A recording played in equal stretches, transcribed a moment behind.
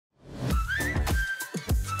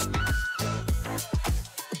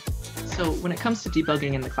So when it comes to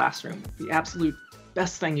debugging in the classroom, the absolute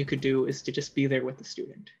best thing you could do is to just be there with the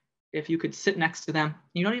student. If you could sit next to them,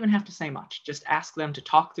 you don't even have to say much. Just ask them to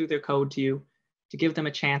talk through their code to you, to give them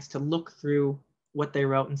a chance to look through what they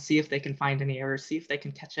wrote and see if they can find any errors, see if they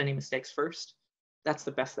can catch any mistakes first. That's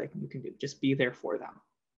the best thing you can do. Just be there for them.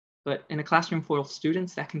 But in a classroom full of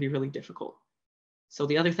students, that can be really difficult. So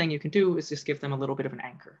the other thing you can do is just give them a little bit of an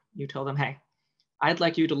anchor. You tell them, hey, I'd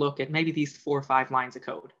like you to look at maybe these 4 or 5 lines of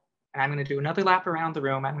code. And I'm going to do another lap around the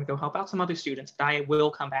room. I'm going to go help out some other students, but I will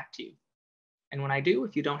come back to you. And when I do,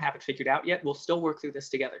 if you don't have it figured out yet, we'll still work through this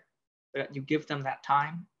together. But you give them that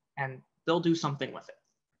time and they'll do something with it.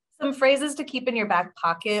 Some phrases to keep in your back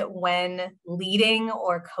pocket when leading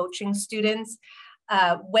or coaching students.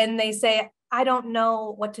 When they say, I don't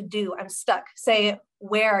know what to do, I'm stuck. Say,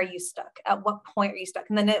 where are you stuck? At what point are you stuck?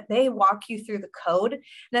 And then they walk you through the code.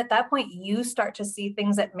 And at that point, you start to see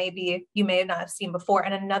things that maybe you may not have seen before.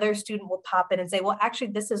 And another student will pop in and say, well, actually,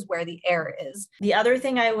 this is where the error is. The other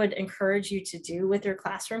thing I would encourage you to do with your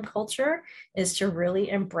classroom culture is to really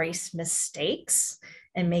embrace mistakes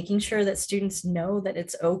and making sure that students know that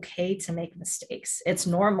it's okay to make mistakes. It's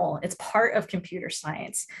normal. It's part of computer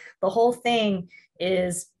science. The whole thing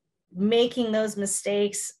is making those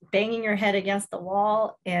mistakes, banging your head against the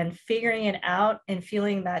wall and figuring it out and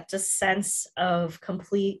feeling that just sense of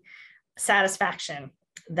complete satisfaction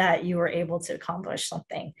that you were able to accomplish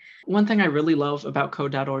something. One thing I really love about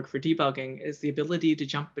Code.org for debugging is the ability to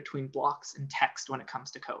jump between blocks and text when it comes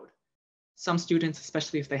to code. Some students,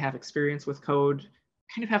 especially if they have experience with code,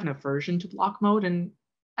 kind of have an aversion to block mode, and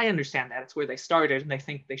I understand that. It's where they started and they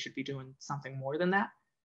think they should be doing something more than that.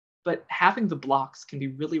 But having the blocks can be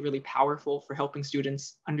really, really powerful for helping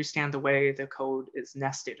students understand the way the code is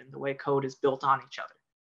nested and the way code is built on each other.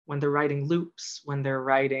 When they're writing loops, when they're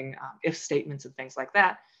writing if statements and things like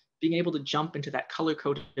that, being able to jump into that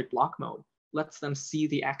color-coded block mode lets them see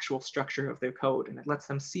the actual structure of their code, and it lets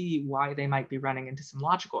them see why they might be running into some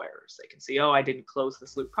logical errors. They can see, oh, I didn't close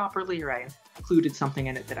this loop properly, or I included something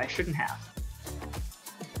in it that I shouldn't have.